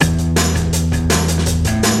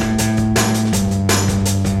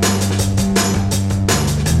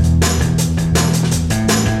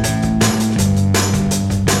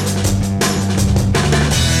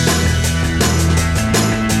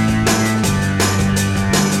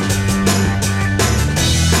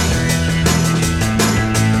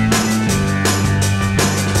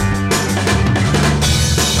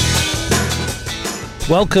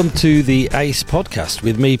Welcome to the Ace Podcast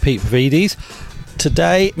with me, Pete Pavides.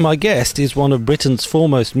 Today, my guest is one of Britain's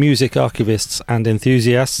foremost music archivists and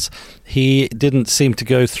enthusiasts. He didn't seem to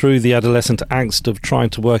go through the adolescent angst of trying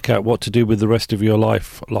to work out what to do with the rest of your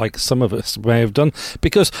life like some of us may have done,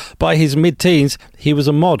 because by his mid-teens, he was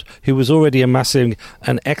a mod who was already amassing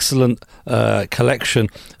an excellent collection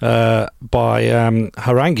partly by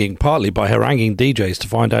haranguing DJs to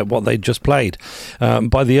find out what they'd just played.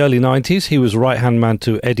 By the early 90s, he was right-hand man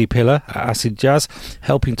to Eddie Pillar at Acid Jazz,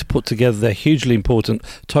 helping to put together their hugely important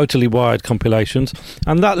Totally Wired compilations,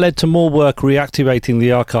 and that led to more work reactivating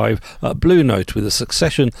the archive at Blue Note with a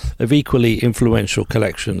succession of equally influential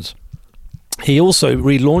collections. He also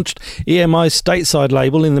relaunched EMI's stateside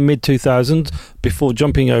label in the mid-2000s before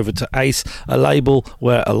jumping over to Ace, a label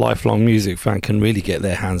where a lifelong music fan can really get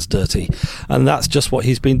their hands dirty. And that's just what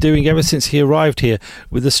he's been doing ever since he arrived here,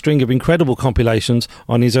 with a string of incredible compilations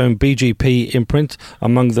on his own BGP imprint,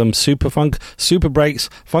 among them Superfunk, Super Breaks,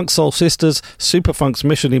 Funk Soul Sisters, Superfunk's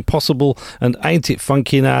Mission Impossible, and Ain't It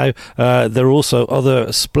Funky Now. There are also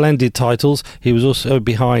other splendid titles. He was also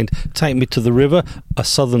behind Take Me to the River, A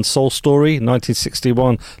Southern Soul Story,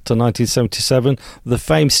 1961 to 1977, The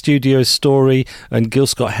Famed Studios Story, and Gil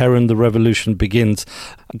Scott-Heron, The Revolution Begins.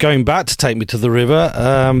 Going back to Take Me to the River,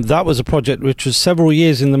 that was a project which was several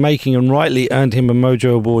years in the making and rightly earned him a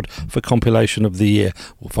Mojo Award for Compilation of the Year.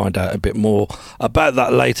 We'll find out a bit more about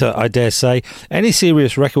that later, I dare say. Any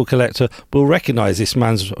serious record collector will recognise this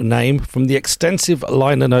man's name from the extensive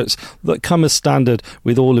liner notes that come as standard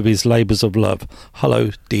with all of his labours of love.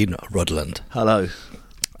 Hello, Dean Rudland. Hello.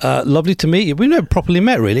 Lovely to meet you. We've never properly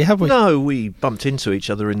met, really, have we? No, we bumped into each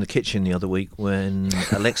other in the kitchen the other week when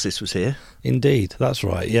Alexis was here. Indeed, that's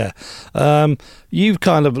right, yeah. You've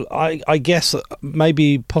kind of, I guess,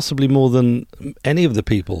 maybe possibly more than any of the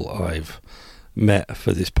people I've met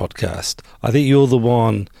for this podcast. I think you're the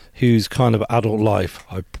one whose kind of adult life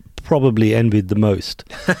I probably envied the most.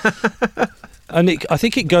 And I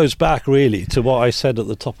think it goes back, really, to what I said at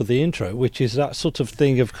the top of the intro, which is that sort of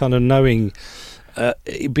thing of kind of knowing...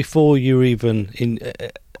 before you're even in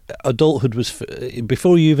adulthood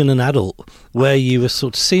before you're even an adult, where you were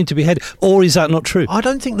sort of seen to be headed, or is that not true? I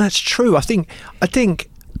don't think that's true. I think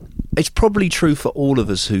it's probably true for all of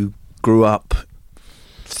us who grew up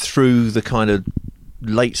through the kind of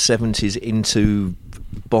late 70s into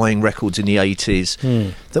buying records in the 80s,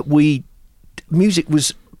 that music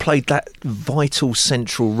was played that vital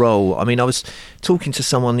central role. I mean, I was talking to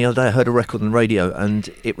someone the other day, I heard a record on the radio, and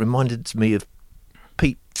it reminded me of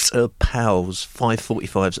Peter Powell's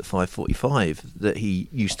 545s at 5:45 that he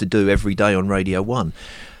used to do every day on Radio 1.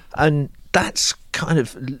 And that's kind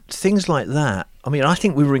of things like that. I mean, I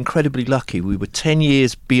think we were incredibly lucky. We were 10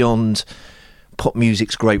 years beyond pop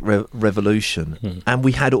music's great revolution, and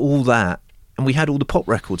we had all that, and we had all the pop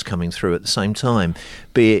records coming through at the same time,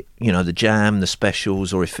 be it, the Jam, the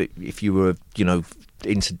Specials, or if you were,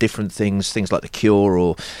 into different things like The Cure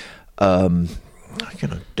or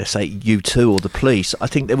let's say U2 or The Police. I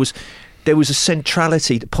think there was a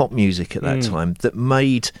centrality to pop music at that time that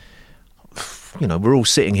made, we're all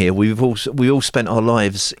sitting here, we all spent our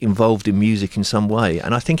lives involved in music in some way,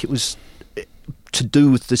 and I think it was to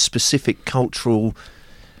do with the specific cultural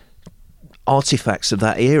artifacts of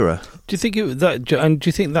that era. Do you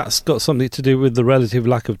think that's got something to do with the relative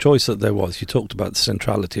lack of choice that there was? You talked about the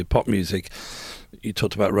centrality of pop music. You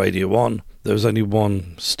talked about Radio 1. There was only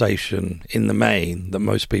one station in the main that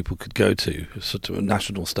most people could go to, sort of a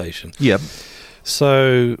national station. Yeah.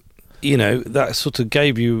 So, that sort of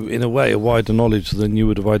gave you, in a way, a wider knowledge than you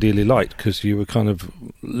would have ideally liked, because you were kind of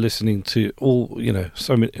listening to all,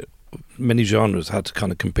 so many genres had to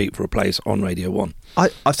kind of compete for a place on Radio 1.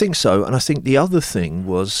 I think so. And I think the other thing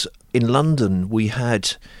was, in London, we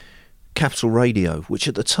had Capital Radio, which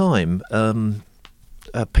at the time...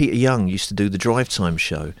 Peter Young used to do the Drive Time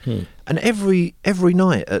show, and every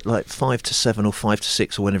night at like 5 to 7 or 5 to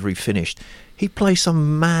 6 or whenever he finished, he'd play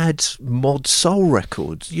some mad mod soul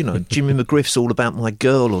record. Jimmy McGriff's All About My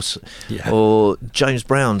Girl, or James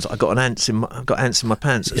Brown's I Got Ants in My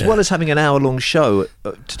Pants, as well as having an hour-long show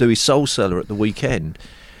to do his Soul Cellar at the weekend.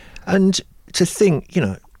 And to think,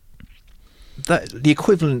 that the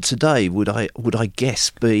equivalent today would I guess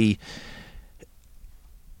be.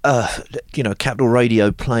 Capital Radio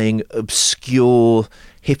playing obscure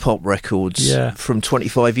hip-hop records from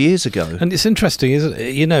 25 years ago. And it's interesting, isn't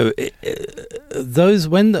it? Those,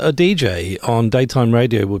 when a DJ on daytime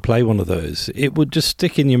radio would play one of those, it would just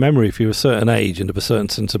stick in your memory if you're a certain age and of a certain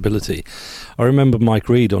sensibility. I remember Mike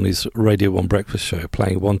Reid on his Radio 1 breakfast show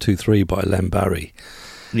playing 1, 2, 3 by Len Barry.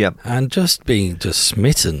 Yeah. And just being just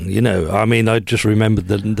smitten, you know. I mean, I just remembered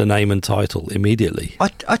the name and title immediately. I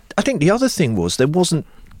think the other thing was there wasn't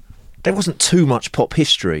too much pop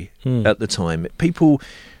history at the time. People,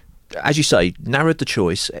 as you say, narrowed the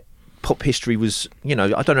choice. Pop history was, you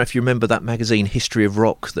know, I don't know if you remember that magazine History of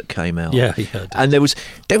Rock that came out. Yeah. And there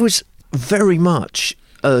was very much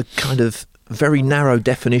a kind of very narrow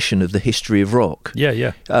definition of the history of rock.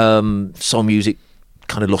 Yeah. Soul music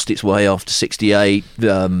kind of lost its way after 68.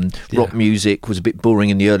 Rock music was a bit boring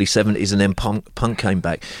in the early 70s, and then punk came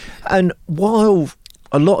back. And while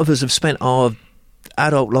a lot of us have spent our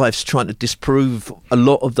adult lives trying to disprove a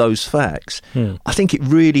lot of those facts, I think it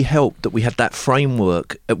really helped that we had that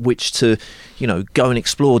framework at which to, you know, go and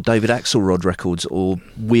explore David Axelrod records or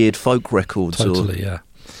weird folk records. Totally, yeah.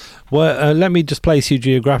 Well, let me just place you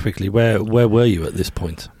geographically. Where were you at this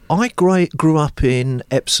point? I grew up in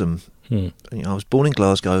Epsom. Hmm. You know, I was born in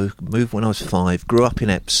Glasgow, moved when I was 5, grew up in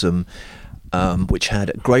Epsom, which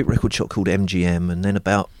had a great record shop called MGM, and then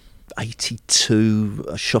about 82,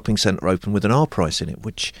 a shopping centre opened with an R Price in it,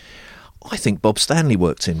 which I think Bob Stanley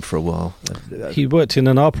worked in for a while. He worked in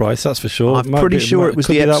an R Price, that's for sure. I'm pretty sure it was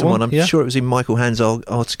the Epsom one. I'm sure it was in Michael Hand's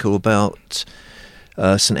article about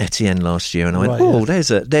St Etienne last year, and I went,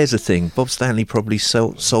 there's a thing. Bob Stanley probably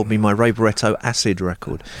sold me my Ray Barretto Acid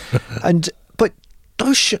record. But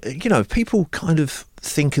those, you know, people kind of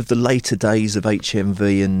think of the later days of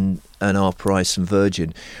HMV and R Price and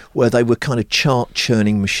Virgin, where they were kind of chart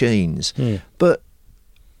churning machines. But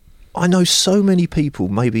I know so many people,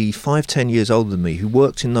 maybe 5-10 years older than me, who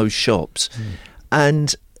worked in those shops,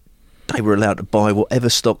 and they were allowed to buy whatever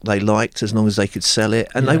stock they liked as long as they could sell it,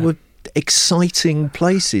 and they were exciting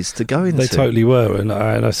places to go into. They totally were, and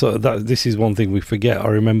I saw that. This is one thing we forget. I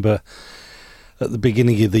remember at the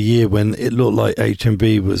beginning of the year when it looked like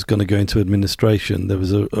HMV was going to go into administration, there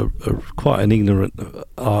was a quite an ignorant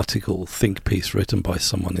article, think piece written by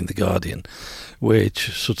someone in The Guardian,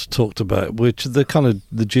 which sort of talked about, which the kind of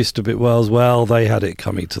the gist of it was, well, they had it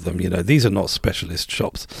coming to them. You know, these are not specialist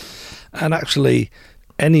shops. And actually,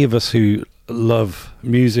 any of us who love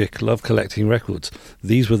music, love collecting records,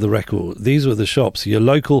 these were the shops. Your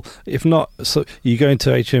local, if not, so you go into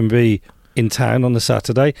HMV in town on a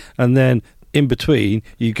Saturday, and then in between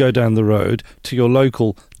you go down the road to your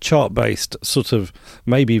local chart-based sort of,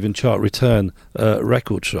 maybe even chart return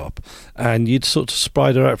record shop, and you'd sort of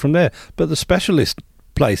spider out from there. But the specialist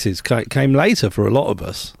places came later for a lot of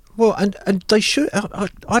us. Well, and they should.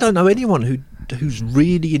 I don't know anyone who's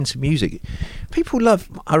really into music. People love.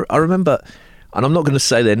 I remember, and I'm not going to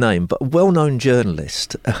say their name, but a well-known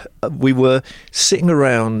journalist. We were sitting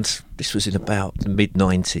around. This was in about the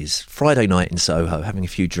mid-90s, Friday night in Soho, having a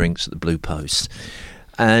few drinks at the Blue Post,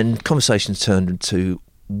 and conversations turned into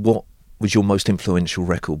what was your most influential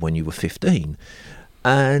record when you were 15,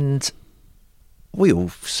 and we all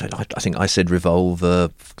said. I think I said Revolver.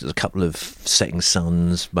 There's a couple of Setting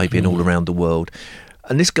Suns, maybe an All Around the World,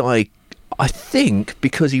 and this guy, I think,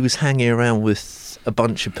 because he was hanging around with a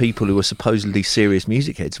bunch of people who were supposedly serious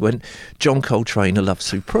music heads, went John Coltrane, A Love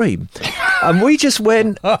Supreme. And we just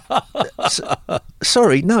went,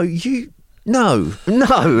 sorry, no.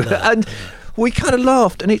 And we kind of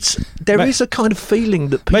laughed, and there is a kind of feeling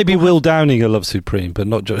that people maybe Will Downing, A Love Supreme, but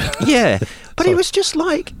not John. Yeah, but it was just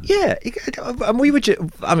like, and we were just,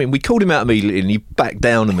 I mean, we called him out immediately, and he backed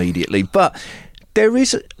down immediately, but there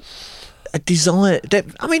is a desire,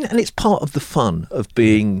 and it's part of the fun of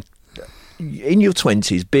being in your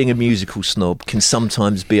 20s. Being a musical snob can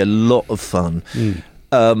sometimes be a lot of fun,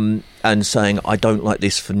 and saying I don't like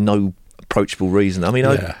this for no approachable reason. I mean,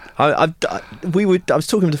 I was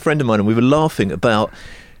talking with a friend of mine, and we were laughing about,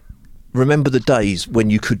 remember the days when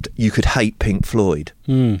you could hate Pink Floyd.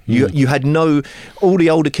 You had all the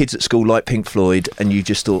older kids at school liked Pink Floyd, and you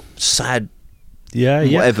just thought sad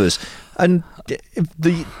whatevers, and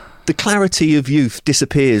the clarity of youth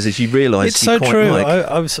disappears as you realise it's so true.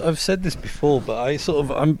 I've said this before, but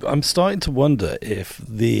I'm starting to wonder if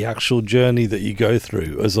the actual journey that you go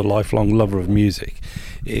through as a lifelong lover of music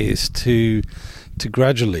is to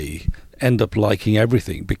gradually end up liking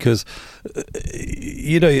everything, because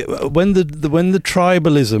you know, when the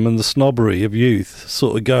tribalism and the snobbery of youth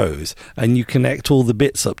sort of goes, and you connect all the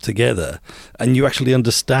bits up together, and you actually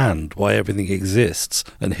understand why everything exists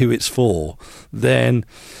and who it's for, then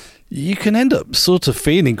you can end up sort of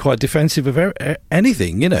feeling quite defensive of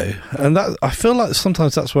anything, you know. And that, I feel like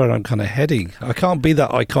sometimes that's where I'm kind of heading. I can't be that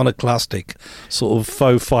iconoclastic sort of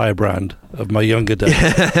faux firebrand of my younger days.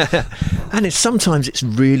 And sometimes it's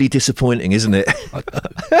really disappointing, isn't it?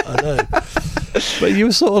 I know. But you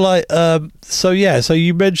were sort of like, so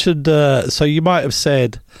you mentioned, so you might have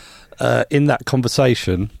said, in that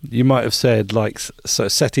conversation, you might have said, like, so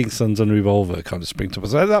Setting Suns and Revolver kind of spring to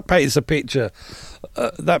mind. So that paints a picture,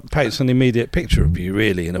 that paints an immediate picture of you,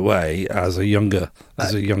 really, in a way, as a younger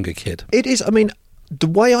kid. It is. I mean, the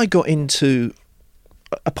way I got into,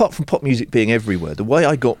 apart from pop music being everywhere, the way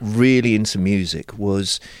I got really into music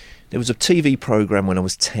was, there was a TV programme when I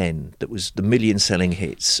was 10 that was the million-selling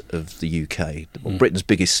hits of the UK, Britain's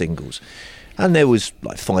biggest singles. And there was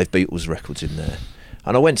like 5 Beatles records in there.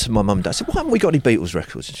 And I went to my mum and dad, I said, "Why haven't we got any Beatles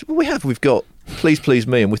records?" And she said, "Well, we have. We've got Please Please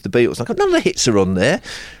Me and With the Beatles." I go, "None of the hits are on there."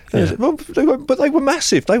 And I said, "Well, they were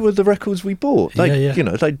massive. They were the records we bought. They, you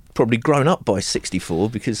know, they'd probably grown up by 64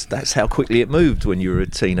 because that's how quickly it moved when you were a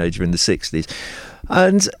teenager in the 60s.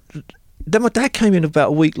 And then my dad came in about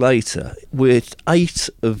a week later with 8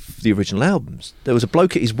 of the original albums. There was a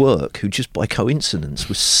bloke at his work who, just by coincidence,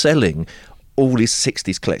 was selling all his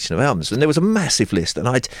 60s collection of albums. And there was a massive list.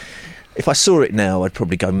 And if I saw it now, I'd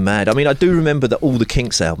probably go mad. I mean, I do remember that all the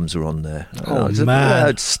Kinks albums are on there. Oh,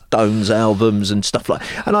 man. Stones albums and stuff like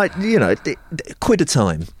that. And quid a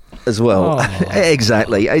time as well. Oh.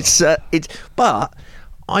 Exactly. But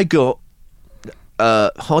I got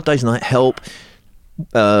Hard Day's Night, Help,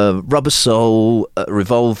 Rubber Soul,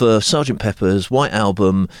 Revolver, Sgt. Pepper's, White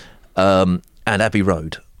Album, and Abbey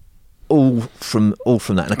Road. All from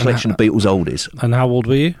that, and a collection of Beatles oldies. And how old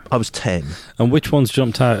were you? I was 10. And which ones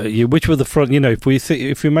jumped out at you? Which were the front? You know,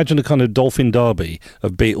 if you imagine a kind of Dolphin Derby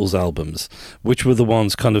of Beatles albums, which were the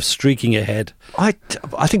ones kind of streaking ahead? I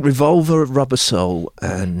think Revolver, Rubber Soul,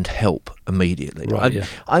 and Help immediately. Right.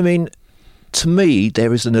 I mean, to me,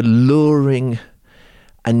 there is an alluring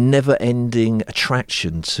and never-ending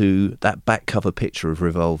attraction to that back cover picture of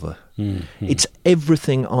Revolver. Mm-hmm. It's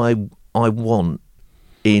everything I want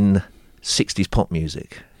in 60s pop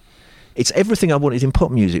music. It's everything I wanted in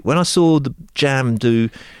pop music. When I saw the Jam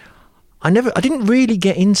I didn't really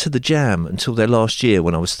get into the Jam until their last year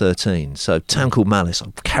when I was 13. So Town Called Malice,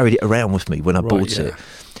 I carried it around with me when I bought it.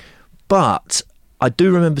 But I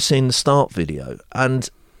do remember seeing the start video, and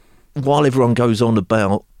while everyone goes on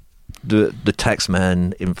about the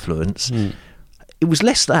Taxman influence, it was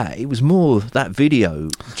less that. It was more that video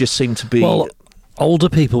just seemed to be... Well, older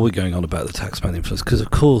people were going on about the Taxman influence because,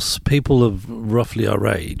 of course, people of roughly our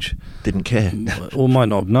age didn't care, or might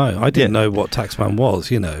not know. I didn't know what Taxman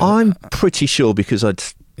was. You know, I'm pretty sure because I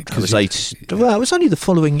was 8. Well, it was only the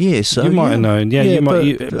following year, so you might have known. Yeah, you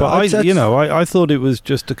might. But I thought it was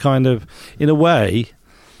just a kind of, in a way,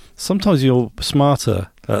 sometimes you're smarter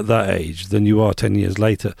at that age than you are 10 years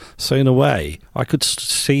later. So in a way, I could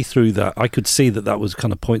see through that. I could see that was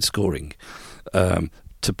kind of point scoring.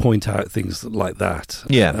 To point out things like that.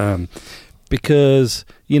 Because,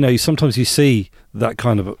 sometimes you see that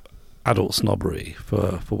kind of adult snobbery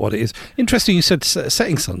for what it is. Interesting you said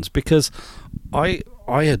Setting Suns, because I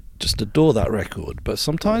just adore that record, but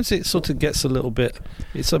sometimes it sort of gets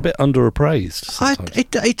it's a bit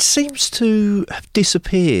underappraised. It seems to have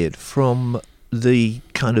disappeared from the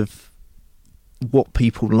kind of what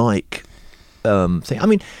people like thing. I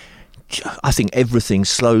mean, I think everything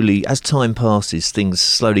slowly, as time passes, things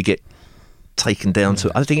slowly get taken down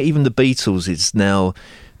to... I think even the Beatles is now...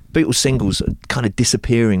 Beatles singles are kind of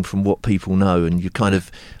disappearing from what people know, and you're kind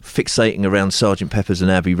of fixating around Sgt. Pepper's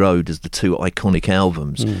and Abbey Road as the 2 iconic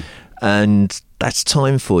albums. And that's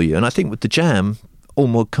time for you. And I think with the Jam, All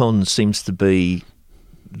Mod Cons seems to be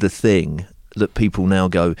the thing that people now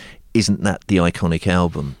go, isn't that the iconic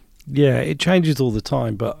album? Yeah, it changes all the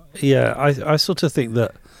time. But yeah, I sort of think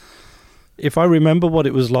that if I remember what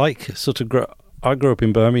it was like, I grew up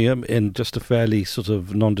in Birmingham in just a fairly sort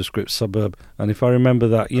of nondescript suburb, and if I remember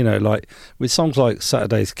that, like with songs like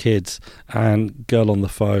Saturday's Kids and Girl on the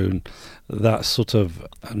Phone, that sort of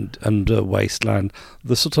and Wasteland,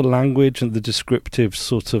 the sort of language and the descriptive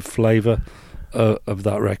sort of flavour of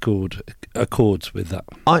that record accords with that.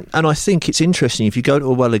 I think it's interesting, if you go to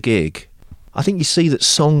a Weller gig, I think you see that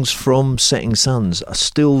songs from Setting Suns are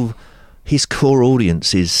still, his core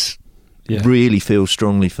audience is... really feel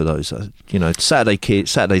strongly for those.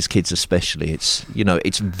 Saturday's Kids especially. It's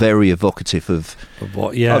very evocative of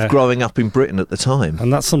growing up in Britain at the time,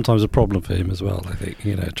 and that's sometimes a problem for him as well. I think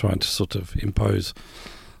trying to sort of impose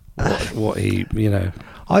what he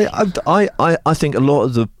I think a lot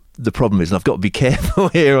of the problem is, and I've got to be careful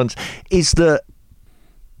here, is that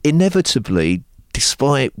inevitably,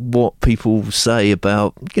 despite what people say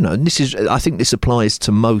about I think this applies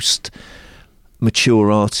to most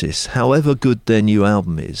mature artists, however good their new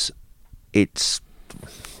album is, it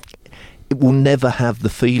will never have the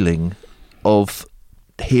feeling of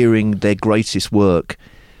hearing their greatest work,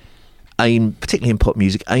 particularly in pop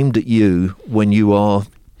music, aimed at you when you are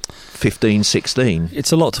 15, 16.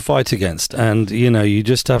 It's a lot to fight against, and you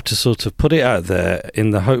just have to sort of put it out there in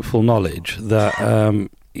the hopeful knowledge that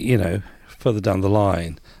further down the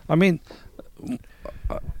line. I mean,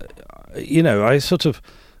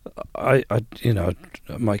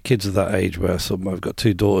 my kids are that age where I've got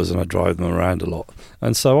 2 daughters and I drive them around a lot,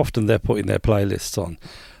 and so often they're putting their playlists on.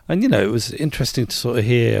 And it was interesting to sort of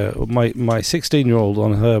hear my 16-year-old on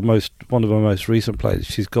one of her most recent playlists.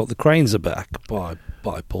 She's got "The Cranes Are Back" by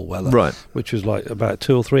Paul Weller, right? Which was like about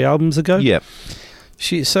 2 or 3 albums ago. Yeah.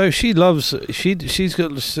 She's not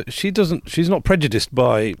prejudiced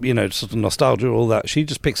by sort of nostalgia or all that. She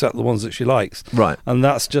just picks out the ones that she likes, right? And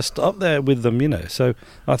that's just up there with them. So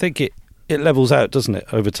I think it levels out, doesn't it,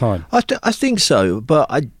 over time? I think so,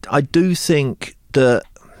 but I do think that.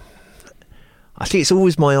 I think it's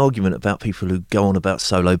always my argument about people who go on about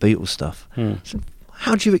solo Beatles stuff. So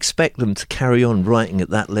how do you expect them to carry on writing at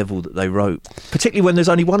that level that they wrote, particularly when there's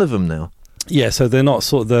only one of them now? Yeah, so they're not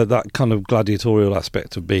sort of that kind of gladiatorial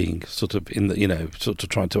aspect of being sort of in the sort of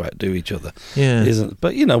trying to outdo each other. Yeah, isn't?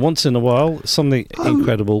 But once in a while, something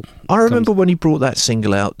incredible. I remember when he brought that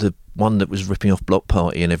single out, the one that was ripping off Block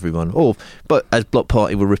Party and everyone. But as Block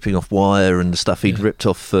Party were ripping off Wire and the stuff he'd ripped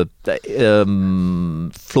off for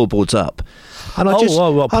Floorboards Up. And I just,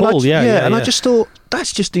 Paul, and I just thought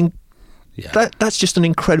that's just that's just an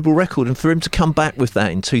incredible record, and for him to come back with that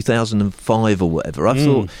in 2005 or whatever, I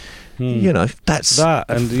thought, that's that,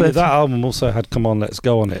 and that album also had "Come On, Let's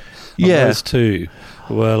Go" on it. And those two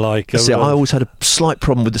were like. I always had a slight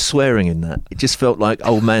problem with the swearing in that. It just felt like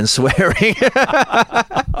old man swearing.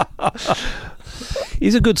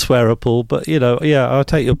 He's a good swearer, Paul, but I'll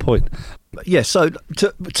take your point. Yeah, so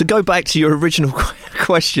to go back to your original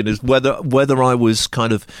question is whether I was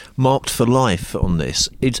kind of marked for life on this.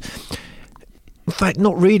 It's, in fact,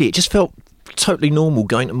 not really. It just felt totally normal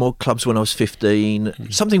going to mod clubs when I was 15.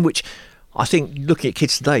 Something which I think, looking at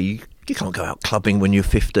kids today, you can't go out clubbing when you're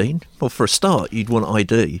 15. Well, for a start, you'd want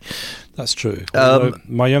ID. That's true.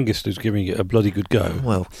 My youngest is giving it a bloody good go.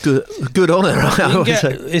 Well, good on her.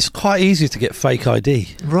 It's quite easy to get fake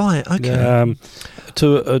ID. Right, okay.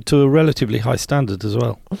 To a relatively high standard as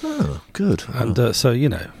well. Oh, good. And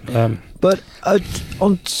but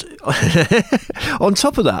on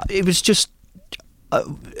top of that, it was just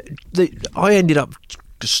I ended up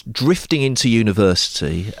just drifting into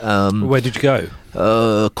university. Where did you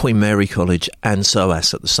go? Queen Mary College and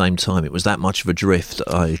SOAS at the same time. It was that much of a drift.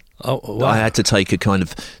 I had to take a kind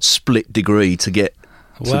of split degree to get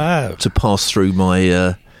to pass through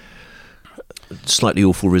my slightly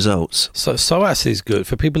awful results. So SOAS is good.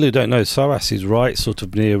 For people who don't know, SOAS is right sort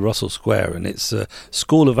of near Russell Square, and it's a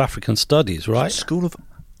School of African Studies, right? School of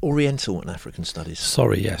Oriental and African Studies.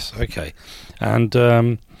 Sorry, yes, okay. And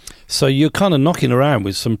so you're kind of knocking around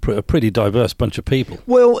with a pretty diverse bunch of people.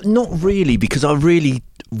 Well, not really, because I really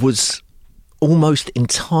was almost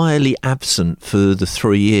entirely absent for the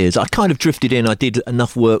 3 years. I kind of drifted in. I did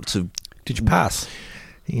enough work to... Did you pass?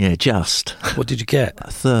 Yeah, just. What did you get?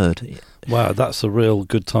 A third. Wow, that's a real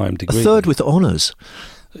good time degree. A third with honours.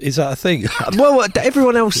 Is that a thing? Well,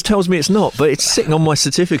 everyone else tells me it's not, but it's sitting on my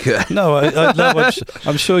certificate. No,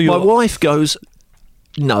 I'm sure you. My wife goes,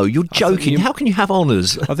 "No, you're joking. How can you have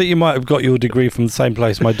honours?" I think you might have got your degree from the same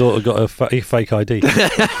place my daughter got her fake ID.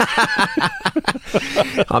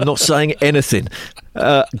 I'm not saying anything,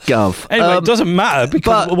 Gov. Anyway, it doesn't matter,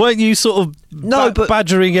 because weren't you sort of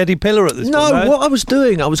badgering Eddie Pillar at this point? No, what I was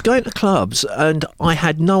doing, I was going to clubs and I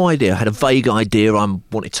had no idea. I had a vague idea I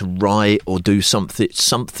wanted to write or do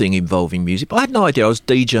something involving music, but I had no idea. I was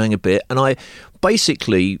DJing a bit, and I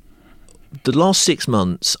basically... The last 6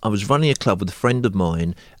 months, I was running a club with a friend of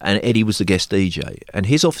mine, and Eddie was the guest DJ. And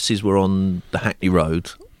his offices were on the Hackney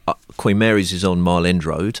Road. Queen Mary's is on Mile End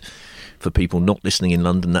Road. For people not listening in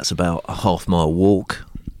London, that's about a half-mile walk.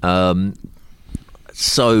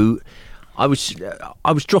 So I was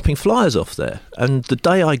dropping flyers off there. And the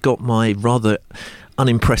day I got my rather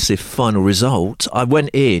unimpressive final result, I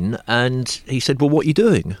went in, and he said, "Well, what are you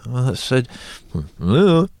doing?" I said,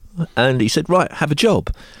 and he said, "Right, have a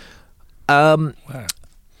job." Wow.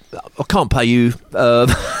 I can't pay you.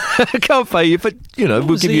 I can't pay you, but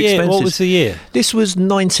we'll give you expenses. What was the year? This was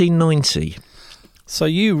 1990. So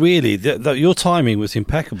you really, your timing was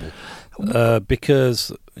impeccable,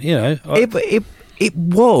 because it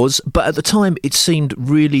was, but at the time it seemed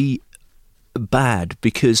really bad,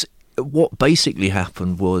 because what basically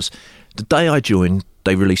happened was the day I joined,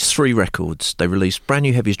 they released 3 records. They released Brand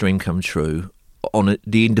New Heavy's Dream Come True on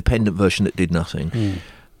the independent version that did nothing.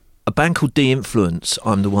 A band called De-Influence,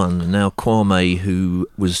 I'm the one. And now Kwame, who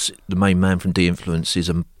was the main man from De-Influence, is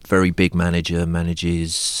a very big manager,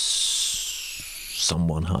 manages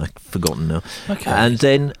someone, I've forgotten now. Okay. And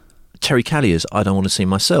then Terry Callier's I Don't Want to See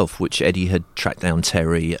Myself, which Eddie had tracked down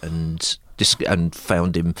Terry and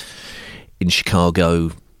found him in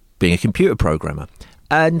Chicago being a computer programmer.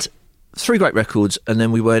 And 3 great records, and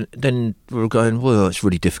then we were going, well, it's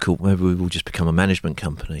really difficult, maybe we will just become a management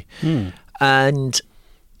company. And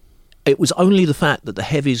it was only the fact that the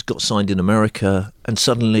Heavies got signed in America, and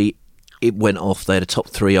suddenly it went off. They had a top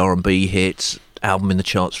 3 R&B hits, album in the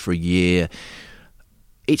charts for a year.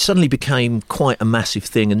 It suddenly became quite a massive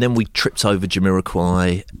thing, and then we tripped over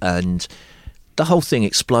Jamiroquai, and the whole thing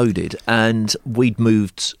exploded. And we'd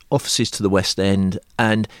moved offices to the West End,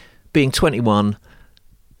 and being 21,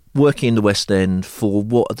 working in the West End for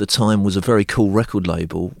what at the time was a very cool record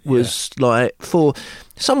label was like, for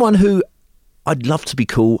someone who I'd love to be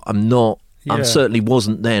cool, I'm not. Yeah. I certainly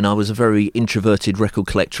wasn't then. I was a very introverted record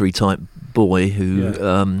collector-y type boy who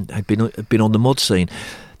had been on the mod scene.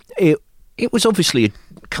 It was obviously a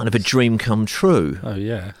kind of a dream come true. Oh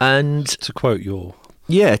yeah. And to quote your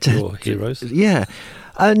heroes. Yeah.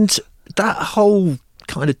 And that whole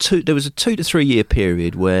kind of there was a 2 to 3 year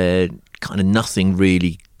period where kind of nothing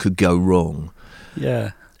really could go wrong.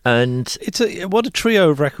 Yeah. And what a trio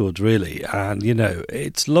of records, really. And,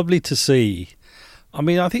 it's lovely to see. I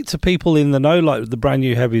mean, I think to people in the know, like the brand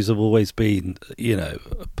new Heavies have always been,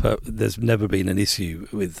 there's never been an issue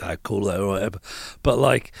with how cool they are or whatever.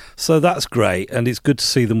 But, so that's great. And it's good to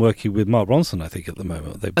see them working with Mark Ronson, I think, at the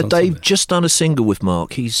moment. They've just done a single with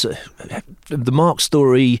Mark. He's the Mark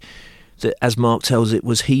story, that, as Mark tells it,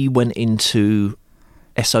 was he went into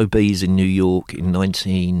SOBs in New York in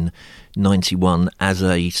 1991 as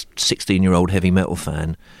a 16-year-old heavy metal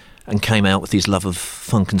fan, and came out with his love of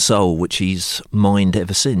funk and soul, which he's mined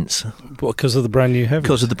ever since. What, because of the brand new Heavies?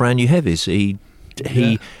 Because of the brand new Heavies. The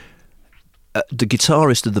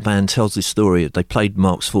guitarist of the band tells this story. They played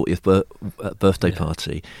Mark's 40th birthday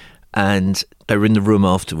party, and they were in the room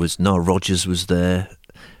afterwards. Noel Rodgers was there,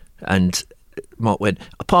 and Mark went,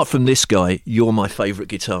 apart from this guy, you're my favourite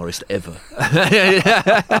guitarist ever.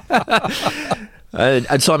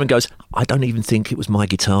 And Simon goes, I don't even think it was my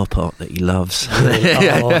guitar part that he loves.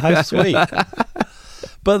 Oh, how sweet.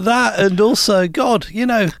 But that, and also, God,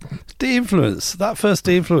 The Influence, that first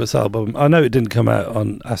The Influence album, I know it didn't come out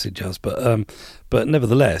on Acid Jazz, but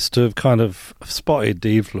nevertheless, to have kind of spotted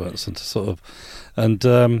The Influence and to sort of, and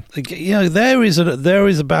there is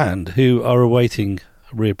a band who are awaiting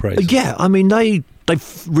reappraisal. Yeah, I mean, they've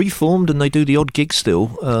reformed and they do the odd gig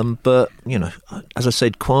still, but as I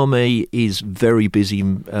said, Kwame is very busy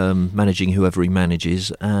managing whoever he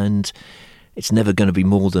manages, and it's never going to be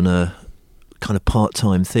more than a kind of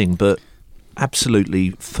part-time thing, but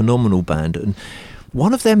absolutely phenomenal band. And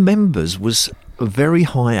one of their members was a very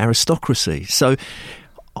high aristocracy. So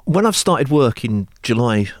when I've started work in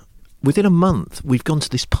July, within a month we've gone to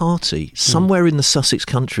this party somewhere in the Sussex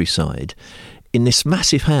countryside, in this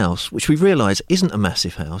massive house, which we realise isn't a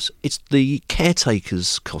massive house. It's the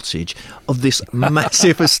caretaker's cottage of this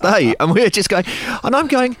massive estate. And we're just going, and I'm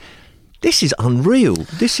going, this is unreal.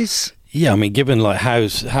 This is... Yeah, I mean, given what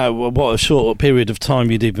a short period of time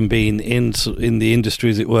you'd even been in the industry,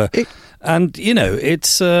 as it were. It's... I mean,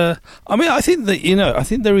 I think that, I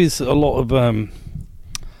think there is a lot of...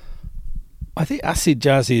 I think acid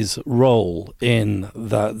jazz's role in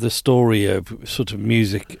the story of sort of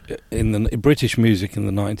music in British music in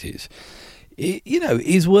the 90s,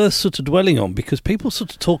 is worth sort of dwelling on, because people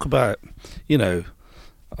sort of talk about, I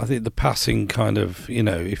think the passing kind of,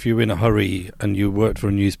 if you're in a hurry and you worked for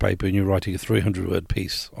a newspaper and you're writing a 300-word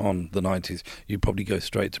piece on the 90s, you'd probably go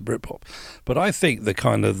straight to Britpop. But I think the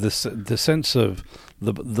kind of the sense of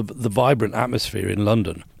the vibrant atmosphere in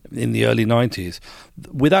London in the early 90s,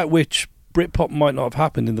 without which Britpop might not have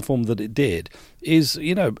happened in the form that it did, is,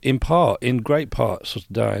 in great part, sort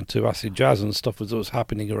of down to acid jazz and stuff that was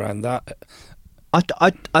happening around that. I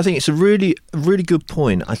think it's a really, really good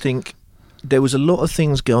point. I think there was a lot of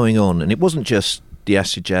things going on, and it wasn't just the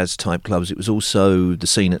acid jazz type clubs, it was also the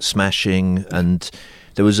scene at Smashing, and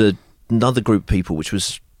there was another group of people which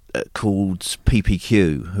was called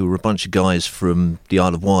PPQ, who were a bunch of guys from the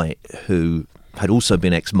Isle of Wight who had also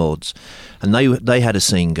been ex-mods, and they had a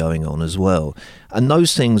scene going on as well. And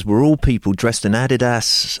those things were all people dressed in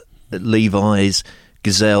Adidas, Levi's,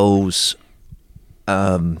 Gazelles,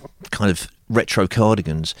 kind of retro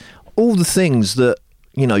cardigans, all the things that,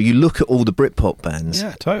 you look at all the Britpop bands.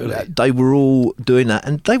 Yeah, totally. They were all doing that,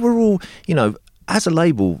 and they were all, as a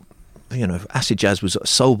label, Acid Jazz was a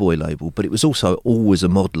soul boy label, but it was also always a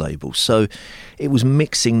mod label. So it was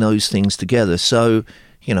mixing those things together. So,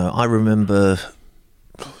 I remember,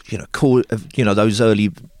 those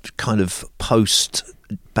early kind of post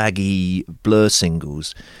baggy Blur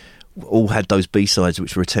singles all had those B-sides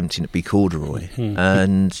which were attempting to be corduroy.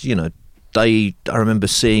 And, you know, I remember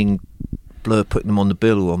seeing Blur putting them on the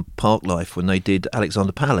bill on Parklife when they did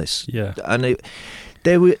Alexander Palace. Yeah. And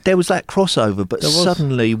there was that crossover, but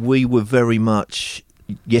suddenly we were very much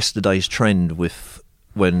yesterday's trend with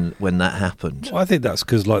when that happened. Well, I think that's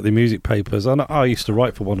because, like, the music papers, and I used to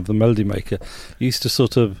write for one of them, Melody Maker, used to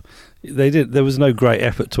sort of, there was no great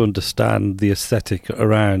effort to understand the aesthetic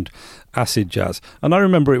around acid jazz, and I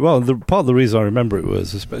remember it well. Part of the reason I remember it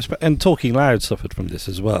was, and Talking Loud suffered from this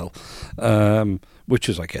as well, which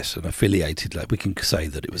was, I guess, an affiliated label. We can say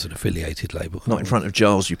that it was an affiliated label. Not in front of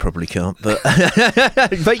Giles, you probably can't, but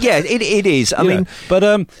but yeah, it is. I mean, but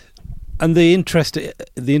and the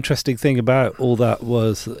interesting thing about all that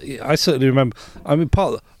was, I certainly remember. I mean,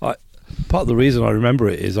 part of the reason I remember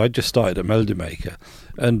it is I just started at Melody Maker,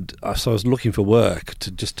 and so I was looking for work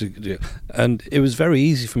and it was very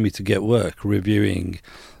easy for me to get work reviewing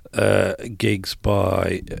gigs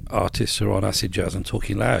by artists who are on acid jazz and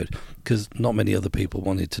Talking Loud, because not many other people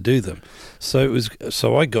wanted to do them. So it was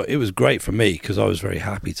great for me because I was very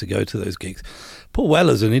happy to go to those gigs. Paul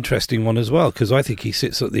Weller's an interesting one as well, because I think he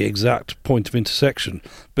sits at the exact point of intersection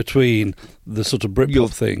between the sort of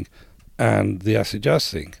Britpop thing and the acid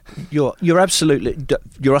jazz thing. You're absolutely,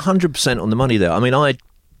 you're 100% on the money there. I mean, I'm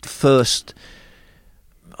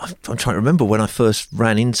trying to remember when I first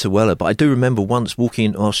ran into Weller, but I do remember once walking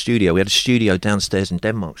into our studio. We had a studio downstairs in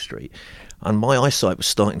Denmark Street, and my eyesight was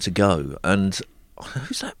starting to go, and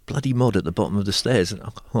who's that bloody mod at the bottom of the stairs? And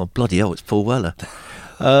oh, bloody hell, it's Paul Weller.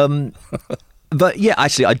 But yeah,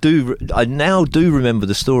 actually, I now do remember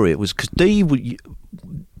the story. It was because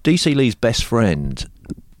DC Lee's best friend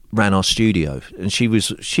ran our studio, and she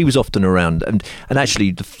was often around, and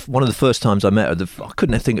actually one of the first times I met her, I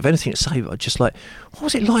couldn't think of anything to say, but I just like, what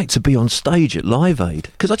was it like to be on stage at Live Aid?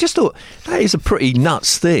 Because I just thought that is a pretty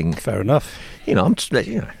nuts thing. Fair enough.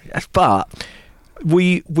 But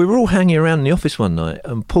we were all hanging around in the office one night,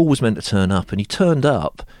 and Paul was meant to turn up, and he turned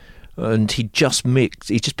up, and he'd just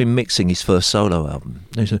been mixing his first solo album.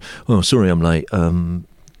 And he said, "Oh, sorry, I'm late. Do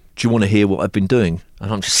you want to hear what I've been doing?"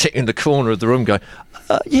 And I'm just sitting in the corner of the room going,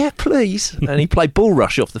 "Yeah, please." And he played Bull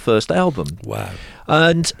Rush off the first album. Wow.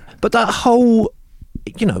 But that whole,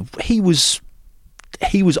 you know, he was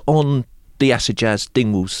on the acid jazz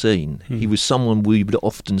Dingwall scene. He was someone we would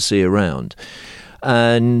often see around,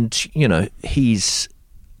 and you know, he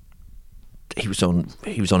was on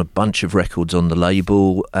a bunch of records on the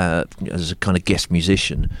label as a kind of guest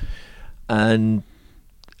musician, and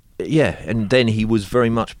then he was very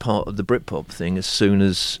much part of the Britpop thing as soon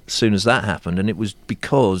as that happened, and it was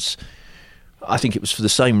because I think it was for the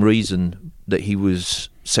same reason that he was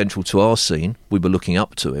central to our scene. We were looking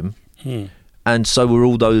up to him, and so were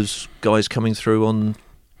all those guys coming through on.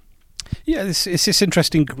 Yeah, it's this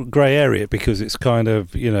interesting grey area, because it's kind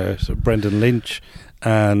of, you know, sort of Brendan Lynch,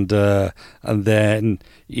 and then,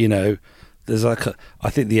 you know, there's like I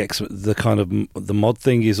think the kind of the mod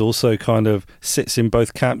thing is also kind of sits in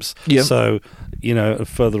both camps. Yep. So, you know,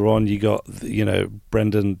 further on you got, you know,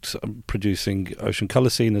 Brendan producing Ocean Colour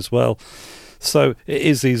Scene as well. So it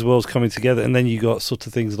is these worlds coming together, and then you got sort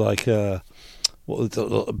of things like Blow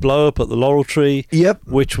Up at the Laurel Tree. Yep.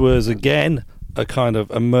 Which was again a kind of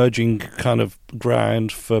emerging kind of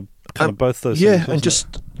ground for kind of both those things. Yeah, and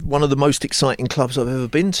just one of the most exciting clubs I've ever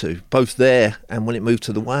been to, both there and when it moved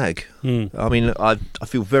to the WAG. I mean, I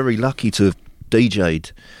feel very lucky to have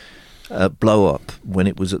DJ'd Blow Up when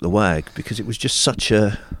it was at the WAG, because it was just such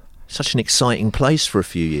an exciting place for a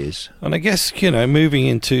few years. And I guess, you know, moving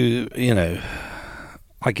into, you know,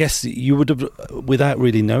 I guess you would have, without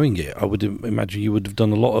really knowing it, I would imagine you would have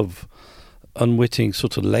done a lot of unwitting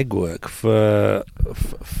sort of legwork for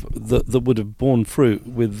that would have borne fruit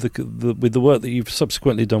with the work that you've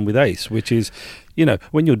subsequently done with Ace, which is, you know,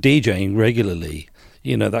 when you're DJing regularly,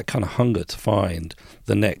 you know, that kind of hunger to find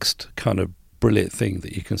the next kind of brilliant thing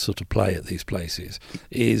that you can sort of play at these places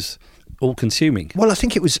is all-consuming. Well, I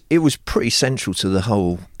think it was pretty central to the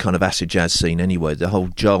whole kind of acid jazz scene anyway. The whole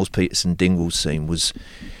Giles Peterson Dingwall scene was.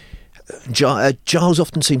 Giles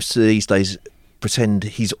often seems to these days pretend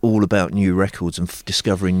he's all about new records and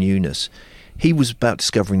discovering newness. He was about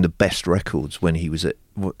discovering the best records when he was at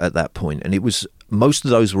that point, and it was, most of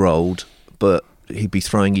those were old, but he'd be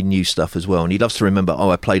throwing in new stuff as well. And he loves to remember,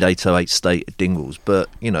 I played 808 State at Dingwall's, but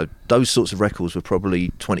you know, those sorts of records were probably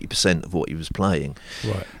 20% of what he was playing.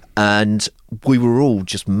 Right. And we were all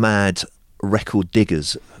just mad record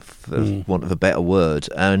diggers, for want of a better word,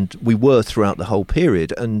 and we were throughout the whole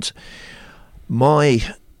period. And my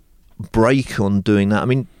break on doing that, I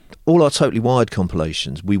mean, all our Totally Wired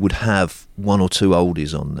compilations, we would have one or two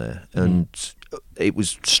oldies on there, and it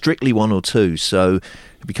was strictly one or two. So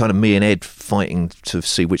it'd be kind of me and Ed fighting to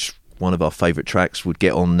see which one of our favourite tracks would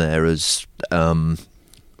get on there as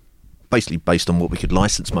basically based on what we could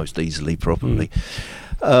license most easily, probably.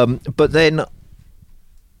 But then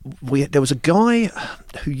there was a guy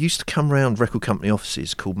who used to come around record company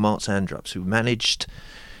offices called Mark Andrups, who managed.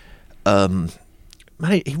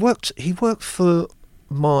 He worked for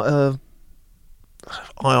my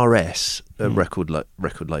IRS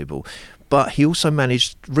record label, but he also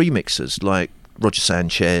managed remixers like Roger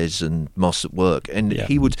Sanchez and Masters at Work, and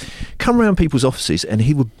he would come around people's offices and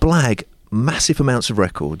he would blag massive amounts of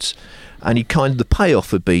records, and the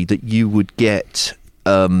payoff would be that you would get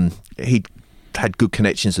he'd had good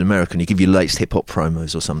connections in America, and he'd give you latest hip hop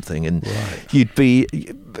promos or something, and it'd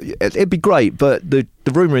be great. But the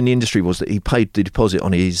rumor in the industry was that he paid the deposit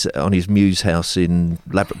on his Muse house in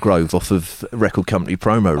Ladbroke Grove off of record company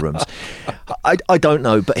promo rooms. I don't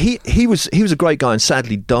know, but he was a great guy, and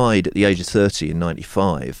sadly died at the age of 30 in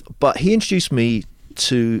 '95. But he introduced me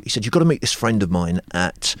to. He said, "You've got to meet this friend of mine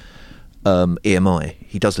at EMI.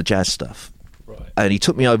 He does the jazz stuff." And he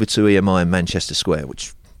took me over to EMI in Manchester Square,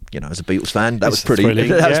 which, as a Beatles fan, that was pretty thrilling.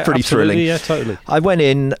 That was pretty thrilling. Yeah, totally. I went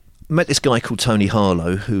in, met this guy called Tony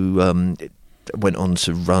Harlow, who went on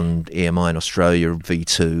to run EMI in Australia,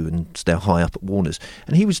 V2, and is now high up at Warner's.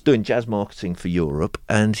 And he was doing jazz marketing for Europe,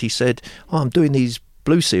 and he said, I'm doing these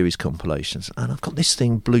Blue Series compilations, and I've got this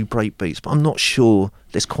thing, Blue Breakbeats, but I'm not sure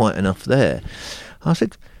there's quite enough there. I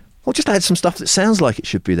said, well, just add some stuff that sounds like it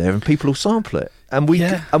should be there, and people will sample it. And we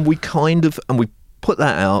put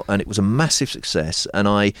that out, and it was a massive success, and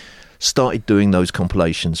I started doing those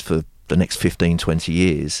compilations for the next 15, 20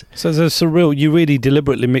 years. So there's you really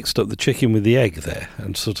deliberately mixed up the chicken with the egg there,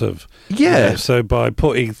 and sort of... Yeah. So by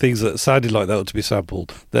putting things that sounded like they ought to be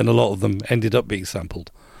sampled, then a lot of them ended up being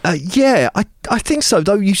sampled. I think so,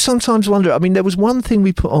 though you sometimes wonder... I mean, there was one thing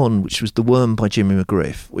we put on, which was The Worm by Jimmy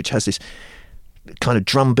McGriff, which has this kind of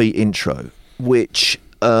drum beat intro, which...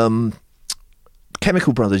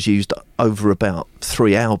 Chemical Brothers used over about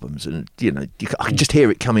 3 albums, and I can just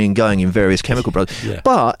hear it coming and going in various Chemical Brothers.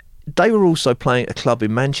 But they were also playing at a club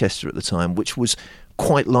in Manchester at the time, which was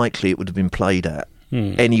quite likely it would have been played at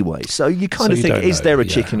anyway. So you kind of think, is there a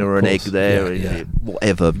chicken or an egg there?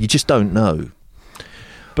 Whatever. You just don't know.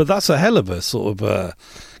 But that's a hell of a sort of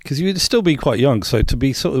because you'd still be quite young, so to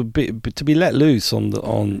be sort of to be let loose on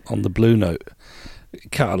the Blue Note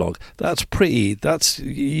catalogue,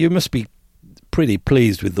 you must be pretty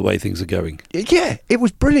pleased with the way things are going. Yeah, it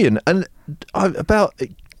was brilliant. And about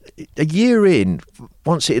a year in,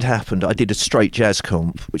 once it had happened, I did a straight jazz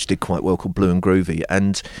comp, which did quite well, called Blue and Groovy.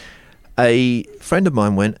 And a friend of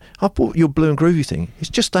mine went, I bought your Blue and Groovy thing. It's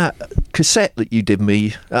just that cassette that you did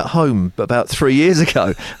me at home about 3 years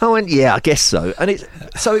ago. I went, yeah, I guess so. And it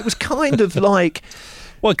was kind of like...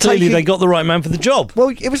 Well, clearly they got the right man for the job.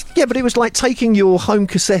 Well, but it was like taking your home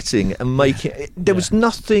cassetting and making it. There was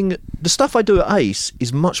nothing. The stuff I do at Ace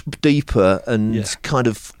is much deeper and kind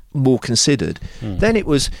of more considered. Then it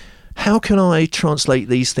was, how can I translate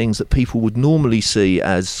these things that people would normally see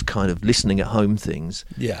as kind of listening at home things,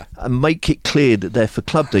 and make it clear that they're for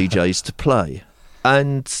club DJs to play.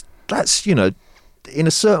 And that's, in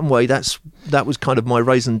a certain way, that was kind of my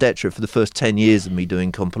raison d'etre for the first 10 years of me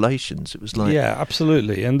doing compilations. It was like... Yeah,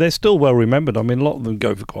 absolutely. And they're still well remembered. I mean, a lot of them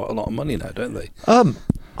go for quite a lot of money now, don't they?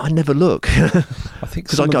 I never look. I think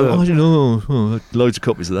because I go, I don't know, loads of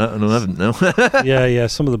copies of that, and I haven't now. yeah.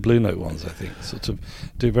 Some of the Blue Note ones, I think, sort of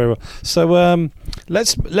do very well. So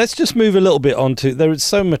let's just move a little bit on to... There is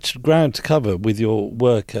so much ground to cover with your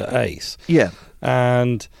work at Ace. Yeah.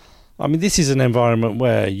 And... I mean, this is an environment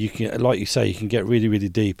where you can, like you say, you can get really, really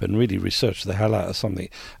deep and really research the hell out of something.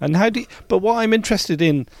 And but what I'm interested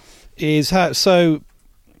in is how, so,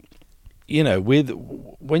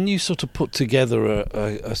 when you sort of put together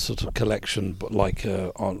a sort of collection, but like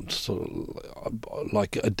a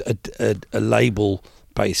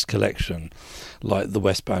label-based collection, like the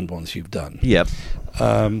Westbound ones you've done. Yeah.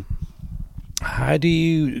 How do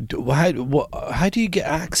you get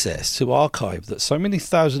access to archive that's so many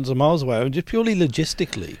thousands of miles away? Just purely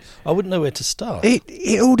logistically, I wouldn't know where to start.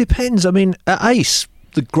 It all depends. I mean, at Ace,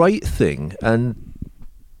 the great thing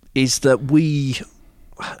is that we,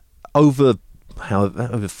 over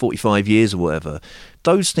 45 years or whatever,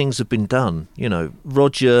 those things have been done.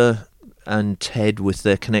 Roger and Ted, with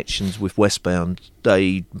their connections with Westbound,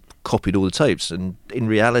 they copied all the tapes, and in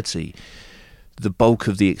reality, the bulk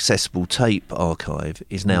of the accessible tape archive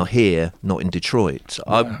is now here, not in Detroit.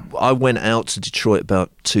 Wow. I went out to Detroit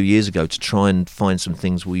about 2 years ago to try and find some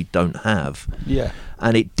things we don't have. Yeah.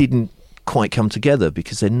 And it didn't quite come together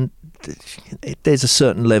because then there's a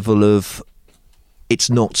certain level of it's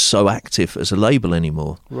not so active as a label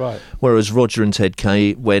anymore. Right. Whereas Roger and Ted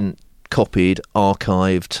Kay went, copied,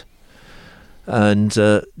 archived, and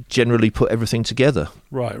generally put everything together.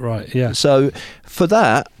 Right, yeah. So for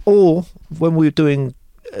that, or when we were doing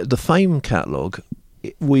the Fame catalogue,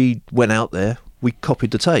 we went out there, we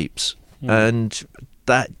copied the tapes, and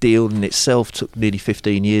that deal in itself took nearly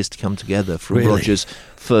 15 years to come together, from Really? Roger's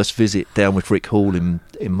first visit down with Rick Hall in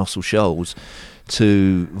Muscle Shoals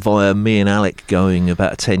to via me and Alec going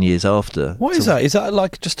about 10 years after. What is that? Is that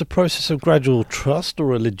like just a process of gradual trust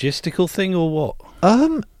or a logistical thing or what?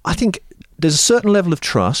 I think there's a certain level of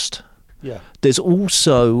trust. Yeah. There's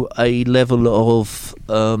also a level of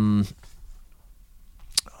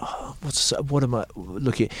what am I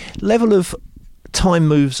looking at? Level of time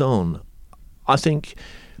moves on. I think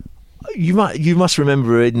you must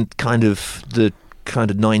remember in kind of the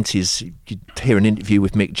 90s, you'd hear an interview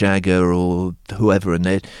with Mick Jagger or whoever, and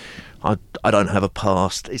they'd, I don't have a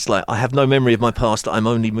past. It's like, I have no memory of my past. I'm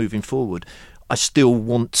only moving forward. I still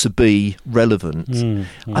want to be relevant.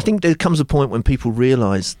 I think there comes a point when people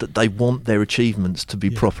realise that they want their achievements to be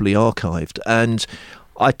properly archived. And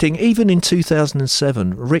I think even in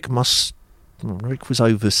 2007, Rick was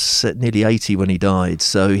over nearly 80 when he died.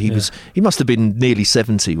 So he must have been nearly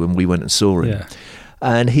 70 when we went and saw him. Yeah.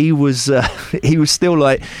 And he was still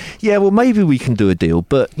like, yeah, well, maybe we can do a deal,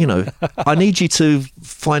 but I need you to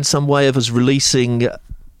find some way of us releasing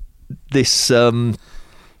this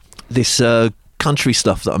country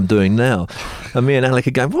stuff that I'm doing now. And me and Alec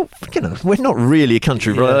are going, well, we're not really a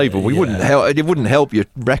country label. We wouldn't help. It wouldn't help your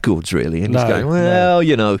records really. And he's going,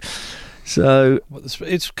 well, So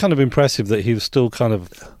it's kind of impressive that he was still kind of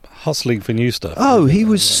hustling for new stuff. Oh, he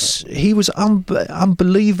was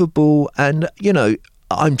unbelievable, and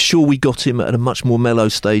I'm sure we got him at a much more mellow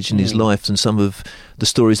stage in his life than some of the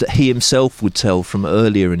stories that he himself would tell from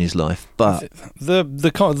earlier in his life. But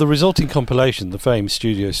the resulting compilation, the Fame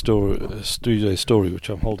Studio Story, which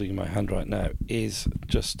I'm holding in my hand right now, is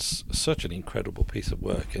just such an incredible piece of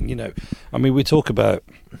work. And we talk about,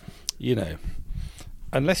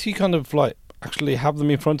 unless you kind of like actually have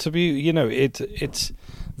them in front of you, it's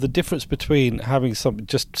the difference between having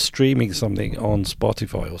just streaming something on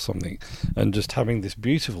Spotify or something, and just having this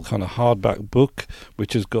beautiful kind of hardback book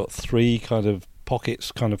which has got 3 kind of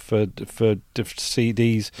pockets kind of for different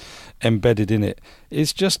CDs embedded in it.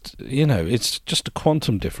 It's just it's just a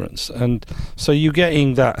quantum difference, and so you're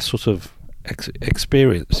getting that sort of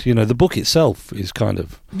experience. The book itself is kind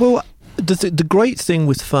of the great thing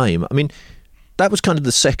with Fame. I mean, that was kind of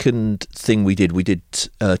the second thing we did. We did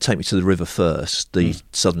Take Me to the River first, the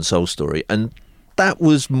Southern Soul story, and that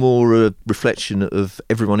was more a reflection of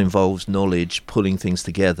everyone involved's knowledge, pulling things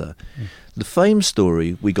together. The Fame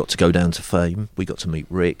story, we got to go down to Fame, we got to meet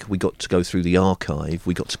Rick, we got to go through the archive,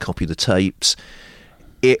 we got to copy the tapes.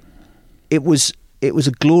 It was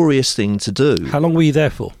a glorious thing to do. How long were you there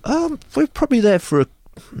for? We're probably there for a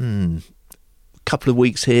couple of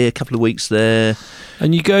weeks here, a couple of weeks there.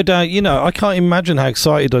 And you go down, I can't imagine how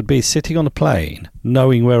excited I'd be sitting on a plane,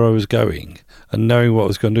 knowing where I was going and knowing what I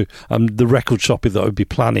was going to do, the record shopping that I would be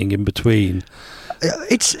planning in between.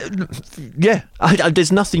 There's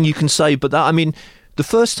nothing you can say but that. I mean, the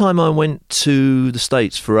first time I went to the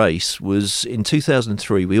States for Ace was in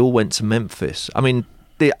 2003. We all went to Memphis. I mean,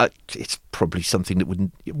 it's probably something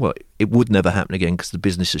that it would never happen again because the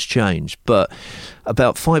business has changed. But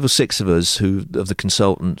about 5 or 6 of us, of the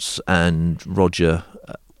consultants and Roger,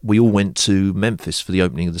 we all went to Memphis for the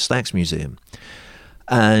opening of the Stax Museum,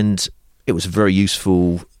 and it was a very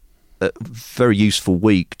useful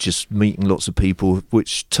week, just meeting lots of people,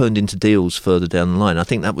 which turned into deals further down the line. I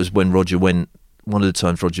think that was when one of the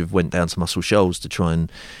times Roger went down to Muscle Shoals to try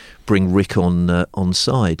and bring Rick on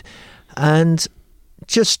side, and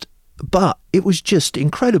but it was just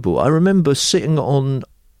incredible. I remember sitting on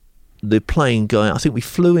the plane going, I think we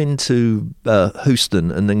flew into Houston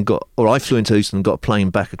and then I flew into Houston and got a plane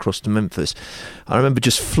back across to Memphis. I remember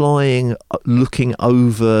just flying, looking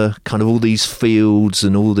over kind of all these fields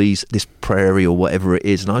and this prairie or whatever it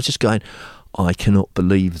is, and I was just going, I cannot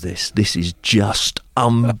believe this. This is just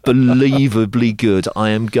unbelievably good. I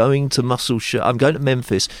am going to I'm going to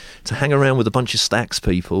Memphis to hang around with a bunch of Stax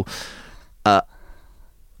people.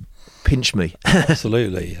 Pinch me.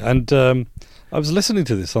 Absolutely. And I was listening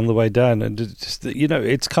to this on the way down, and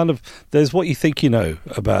it's kind of, there's what you think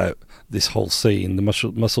about this whole scene, the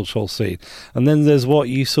Muscle Shoals scene, and then there's what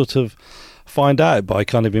you sort of find out by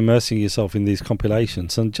kind of immersing yourself in these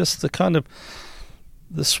compilations, and just the kind of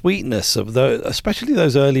the sweetness of those, especially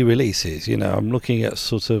those early releases. I'm looking at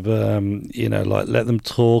sort of like Let Them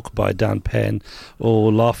Talk by Dan Penn,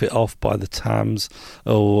 or Laugh It Off by the Tams,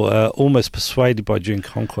 or Almost Persuaded by During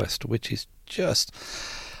Conquest, which is just,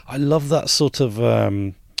 I love that sort of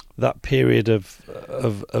that period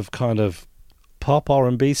of kind of pop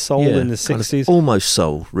R&B soul in the 60s. Almost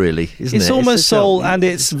soul, really, isn't it? It's almost soul, and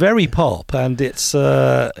it's very pop, and it's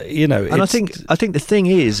And I think the thing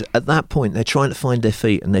is, at that point, they're trying to find their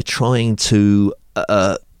feet, and they're trying to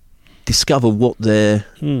discover what they're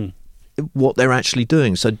actually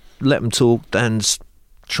doing. So Let Them Talk. Dan's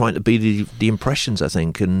trying to be the Impressions, I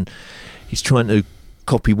think, and he's trying to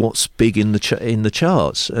copy what's big in the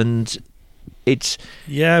charts, and it's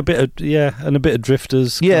a bit of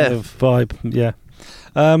Drifters kind of vibe.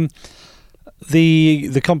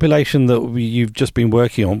 The compilation that you've just been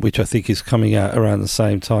working on, which I think is coming out around the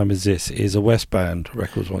same time as this, is a Westbound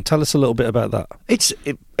Records one. Tell us a little bit about that. It's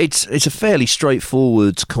a fairly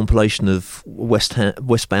straightforward compilation of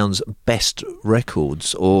Westbound's best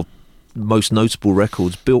records, or most notable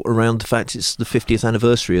records, built around the fact it's the 50th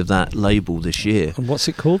anniversary of that label this year. And what's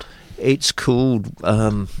it called? It's called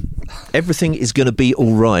Everything Is Gonna Be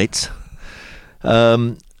All Right.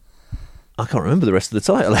 I can't remember the rest of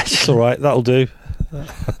the title, actually. It's all right, that'll do.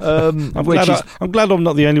 I'm glad I'm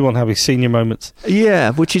not the only one having senior moments. Yeah,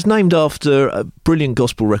 which is named after a brilliant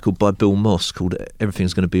gospel record by Bill Moss called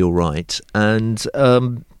Everything's Gonna Be All Right. And,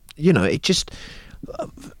 it just...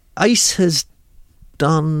 Ace has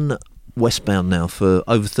done Westbound now for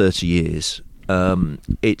over 30 years.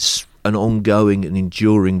 It's an ongoing and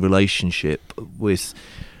enduring relationship with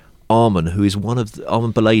Arman, who is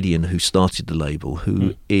Arman Baladian, who started the label,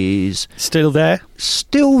 who is still there.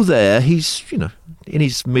 He's in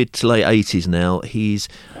his mid to late 80s now.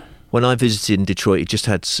 When I visited in Detroit, he just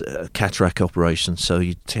had a cataract operation, so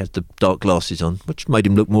he had the dark glasses on, which made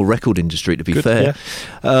him look more record industry, to be fair.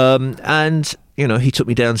 Yeah. And he took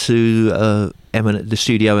me down to the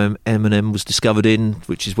studio Eminem was discovered in,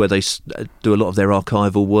 which is where they do a lot of their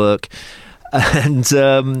archival work. And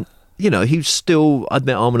he's still. I'd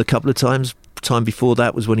met Arman a couple of times. Time before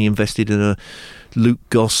that was when he invested in a Luke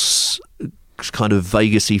Goss kind of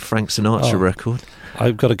Vegas-y Frank Sinatra record.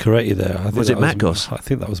 I've got to correct you there. Was it Matt Goss? I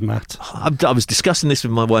think that was Matt. I was discussing this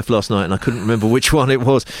with my wife last night, and I couldn't remember which one it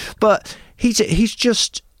was. But he's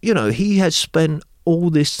just, he has spent all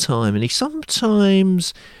this time, and he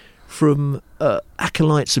sometimes, from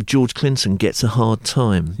acolytes of George Clinton, gets a hard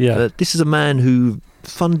time. Yeah. This is a man who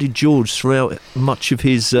funded George throughout much of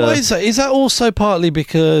his... Why is that? Is that also partly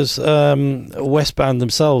because Westbound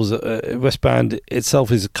themselves, Westbound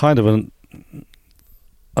itself is kind of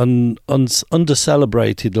an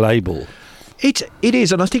under-celebrated label? It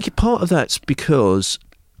is, and I think part of that's because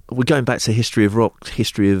we're going back to history of rock,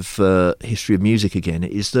 history of music again.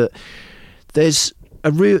 Is that there's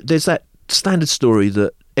that standard story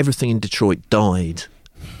that everything in Detroit died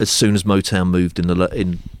as soon as Motown moved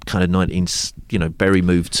in kind of Berry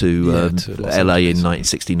moved to LA in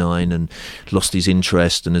 1969 and lost his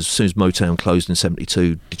interest, and as soon as Motown closed in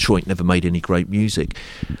 72, Detroit never made any great music.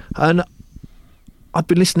 And I've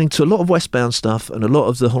been listening to a lot of Westbound stuff and a lot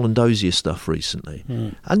of the Hollandosia stuff recently,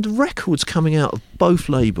 and the records coming out of both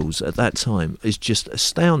labels at that time is just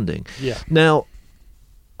astounding. Yeah. Now,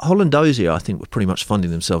 Hollandosia, I think, were pretty much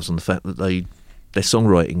funding themselves on the fact that their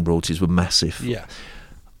songwriting royalties were massive. Yeah.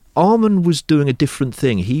 Arman was doing a different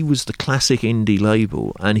thing. He was the classic indie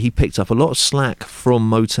label, and he picked up a lot of slack from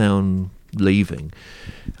Motown leaving.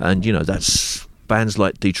 And, that's bands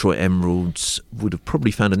like Detroit Emeralds would have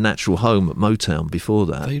probably found a natural home at Motown before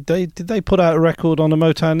that. Did they put out a record on a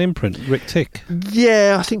Motown imprint, Rick Tick?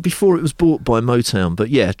 Yeah, I think before it was bought by Motown. But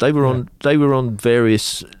yeah, they were on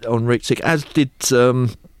Rick Tick, as did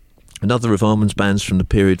another of Arman's bands from the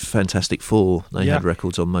period, Fantastic Four. They had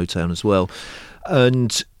records on Motown as well.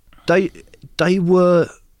 And they were,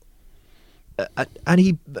 and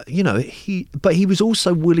he was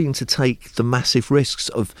also willing to take the massive risks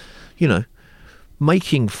of,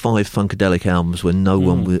 making 5 Funkadelic albums when no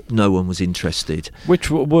one was interested,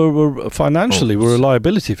 which were financially were a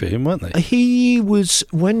liability for him, weren't they? He was,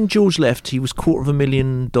 when George left, he was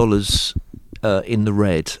 $250,000 in the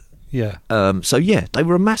red. Yeah. So yeah, they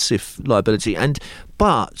were a massive liability,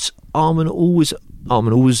 but Arman always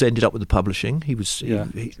ended up with the publishing. He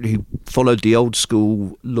followed the old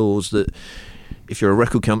school laws that if you're a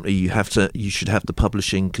record company, you should have the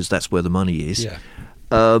publishing because that's where the money is. Yeah.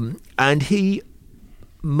 And he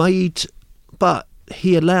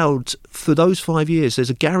allowed, for those 5 years,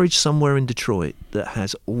 there's a garage somewhere in Detroit that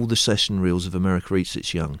has all the session reels of America Eats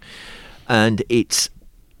Its Young. and it's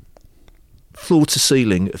floor to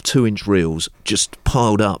ceiling of 2-inch reels just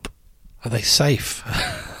piled up. Are they safe?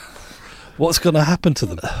 What's going to happen to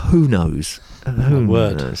them? Who knows? Who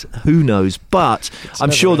knows? But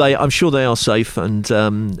I'm sure they are safe, and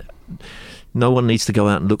no one needs to go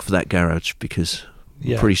out and look for that garage, because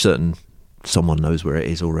I'm pretty certain someone knows where it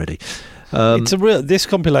is already. This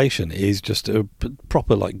compilation is just a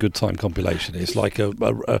proper good time compilation. It's like I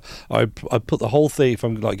put the whole thing, if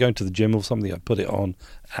I'm going to the gym or something, I put it on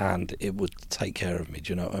and it would take care of me.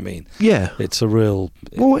 Do you know what I mean? Yeah. It's a real.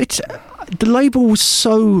 Well, it's the label was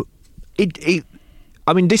so.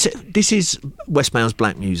 I mean, this is Westbound's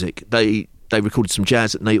black music. They recorded some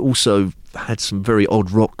jazz, and they also had some very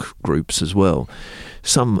odd rock groups as well.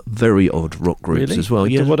 Some very odd rock groups as well.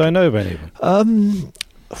 Yeah. Would I know of any of them?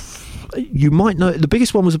 You might know. The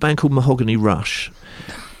biggest one was a band called Mahogany Rush.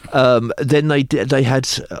 Then they had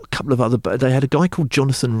a couple of other. They had a guy called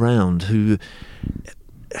Jonathan Round, who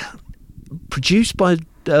produced by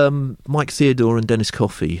Mike Theodore and Dennis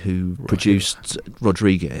Coffey, who produced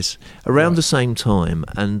Rodriguez around the same time,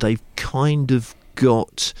 and they've kind of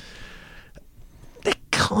got. They're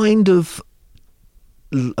kind of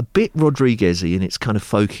a bit Rodriguez-y in its kind of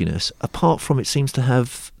folkiness. Apart from, it seems to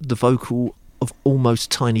have the vocal of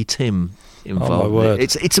almost Tiny Tim involved. Oh, my word.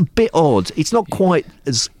 It's a bit odd. It's not quite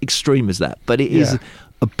as extreme as that, but it is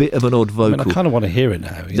a bit of an odd vocal. I kind of want to hear it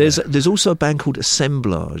now. There's also a band called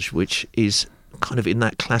Assemblage, which is kind of in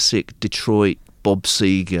that classic Detroit Bob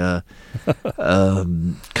Seger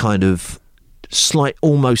kind of slight,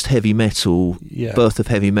 almost heavy metal, birth of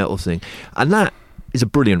heavy metal thing, and that is a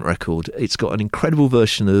brilliant record. It's got an incredible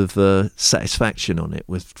version of Satisfaction on it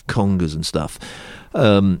with congas and stuff.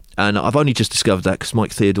 And I've only just discovered that because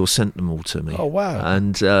Mike Theodore sent them all to me. Oh, wow.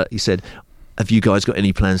 And he said, have you guys got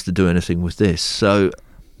any plans to do anything with this? So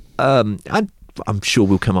I'm sure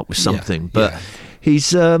we'll come up with something. But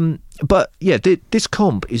he's... this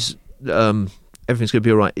comp is... Everything's going to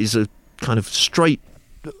be all right, is a kind of straight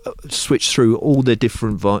switch through all the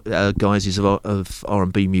different guises of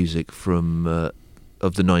R&B music from...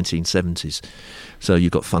 of the 1970s. So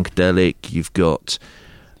you've got Funkadelic, you've got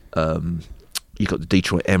the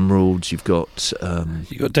Detroit Emeralds, you've got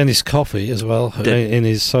Dennis Coffey as well in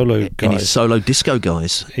his solo guys. In his solo disco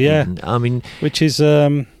guys. Yeah. And, I mean, which is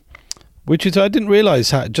I didn't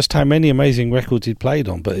realise just how many amazing records he'd played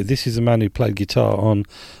on, but this is a man who played guitar on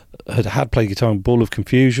had played guitar on Ball of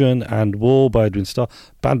Confusion and War by Edwin Starr,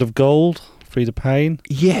 Band of Gold, Frida Payne.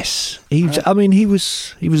 Yes. He was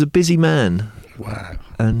a busy man. Wow.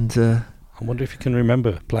 And I wonder if you can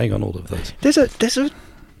remember playing on all of those. There's a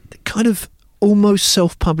kind of almost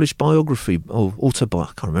self-published biography or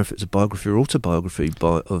autobiography. I can't remember if it's a biography or autobiography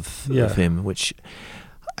of him, which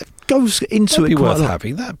goes into That'd it be quite worth a lot.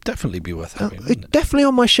 having. That'd definitely be worth having. It's definitely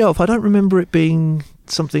on my shelf. I don't remember it being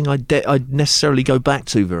something I'd necessarily go back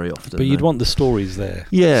to very often. But you'd want the stories there,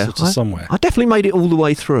 somewhere. I definitely made it all the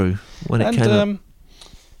way through when it came up.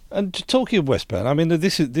 And talking of Westbound, I mean,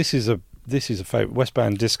 this is a favourite,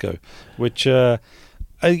 Westbound Disco, which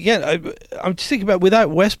again I'm just thinking about,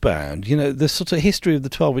 without Westbound, the sort of history of the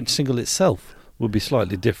 12-inch single itself would be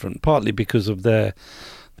slightly different, partly because of their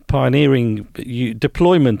pioneering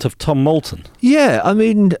deployment of Tom Moulton. Yeah, I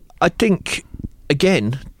mean, I think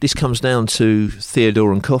again this comes down to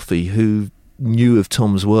Theodore and Coffey, who knew of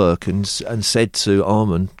Tom's work and said to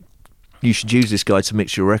Arman, you should use this guy to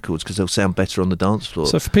mix your records because they'll sound better on the dance floor.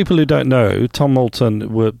 So for people who don't know, Tom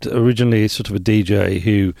Moulton was originally sort of a DJ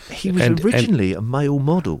who... He was originally a male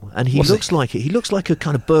model, and he looks like it. He looks like a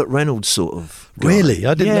kind of Burt Reynolds sort of guy. Really?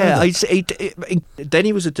 I didn't know that. Then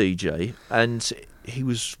he was a DJ, and he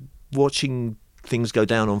was watching things go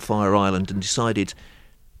down on Fire Island and decided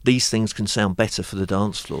these things can sound better for the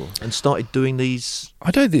dance floor, and started doing these. I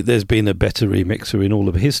don't think there's been a better remixer in all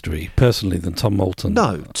of history, personally, than Tom Moulton.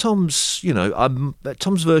 No, Tom's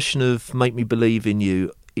version of Make Me Believe in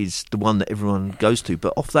You is the one that everyone goes to,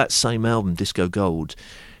 but off that same album, Disco Gold,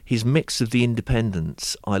 his mix of the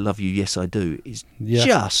Independents, I Love You, Yes I Do, is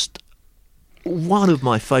just one of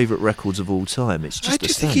my favourite records of all time. It's just I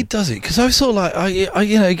just think he does it, because I sort of like,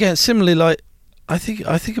 again, similarly, like, I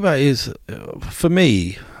think about it is, for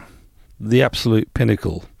me, the absolute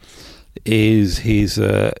pinnacle is his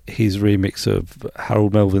remix of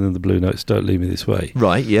Harold Melvin and the Blue Notes, Don't Leave Me This Way.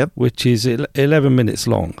 Right, yep. Which is 11 minutes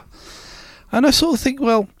long. And I sort of think,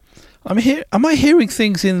 well, am I hearing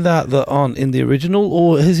things in that aren't in the original,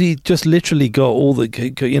 or has he just literally got all the,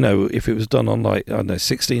 if it was done on, like, I don't know,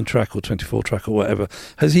 16 track or 24 track or whatever,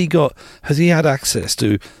 has he had access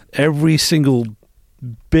to every single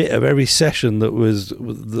bit of every session that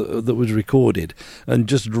was recorded and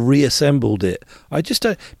just reassembled it. I just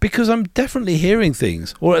don't, because I'm definitely hearing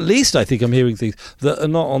things, or at least I think I'm hearing things that are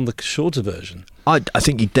not on the shorter version. I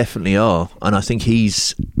think you definitely are, and I think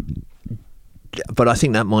but I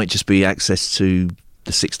think that might just be access to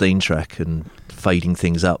the 16 track and fading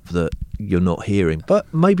things up that you're not hearing.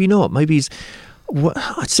 But maybe not. Maybe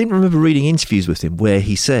I seem to remember reading interviews with him where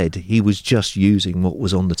he said he was just using what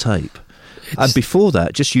was on the tape. And before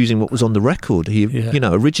that, just using what was on the record.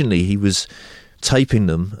 Originally he was taping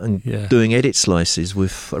them and doing edit slices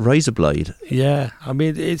with a razor blade. Yeah, I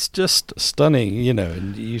mean, it's just stunning,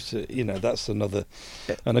 and that's an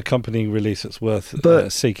accompanying release that's worth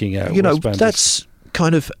seeking out. That's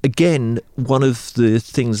kind of, again, one of the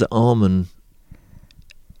things that Arman,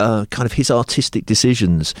 kind of his artistic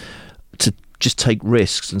decisions to just take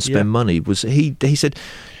risks and spend money was, he said,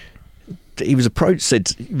 he was approached,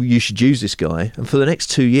 said you should use this guy, and for the next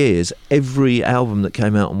 2 years every album that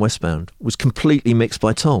came out on Westbound was completely mixed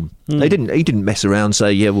by Tom. He didn't mess around and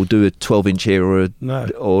say, we'll do a 12-inch here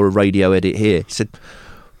or a radio edit here. He said,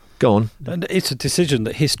 go on. And it's a decision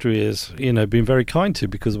that history has been very kind to,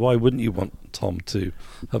 because why wouldn't you want Tom to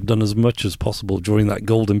have done as much as possible during that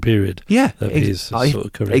golden period of his sort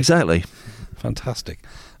of career? Exactly. Fantastic.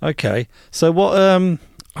 Okay, so what I'm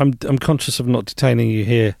conscious of not detaining you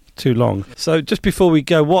here too long. So just before we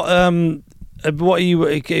go, what are you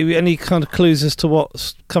any kind of clues as to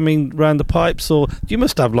what's coming round the pipes, or you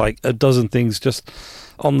must have like a dozen things just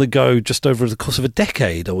on the go just over the course of a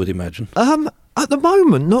decade, I would imagine? At the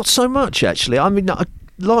moment, not so much actually. I mean,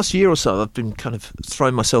 last year or so, I've been kind of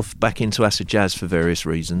throwing myself back into acid jazz for various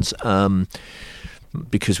reasons,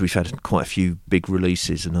 because we've had quite a few big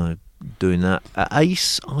releases, and I'm doing that. At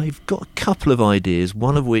Ace, I've got a couple of ideas,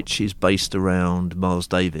 one of which is based around Miles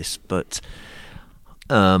Davis, but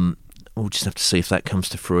we'll just have to see if that comes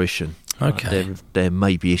to fruition. Okay. There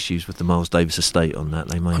may be issues with the Miles Davis estate on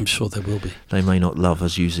that. I'm sure there will be. They may not love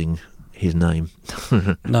us using his name.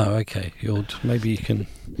 No, okay. Maybe you can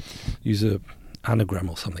use a anagram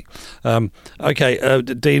or something. Okay,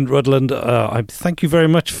 Dean Rudland, I thank you very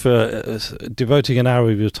much for devoting an hour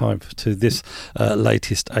of your time to this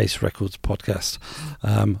latest Ace Records podcast.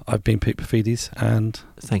 I've been Pete Perfides, and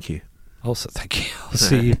thank you. Also, thank you. I'll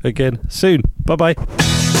see you again soon. Bye-bye.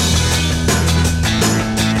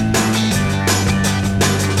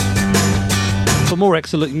 For more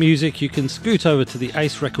excellent music, you can scoot over to the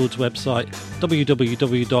Ace Records website,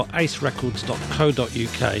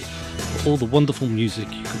 www.acerecords.co.uk, for all the wonderful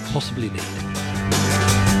music you could possibly need.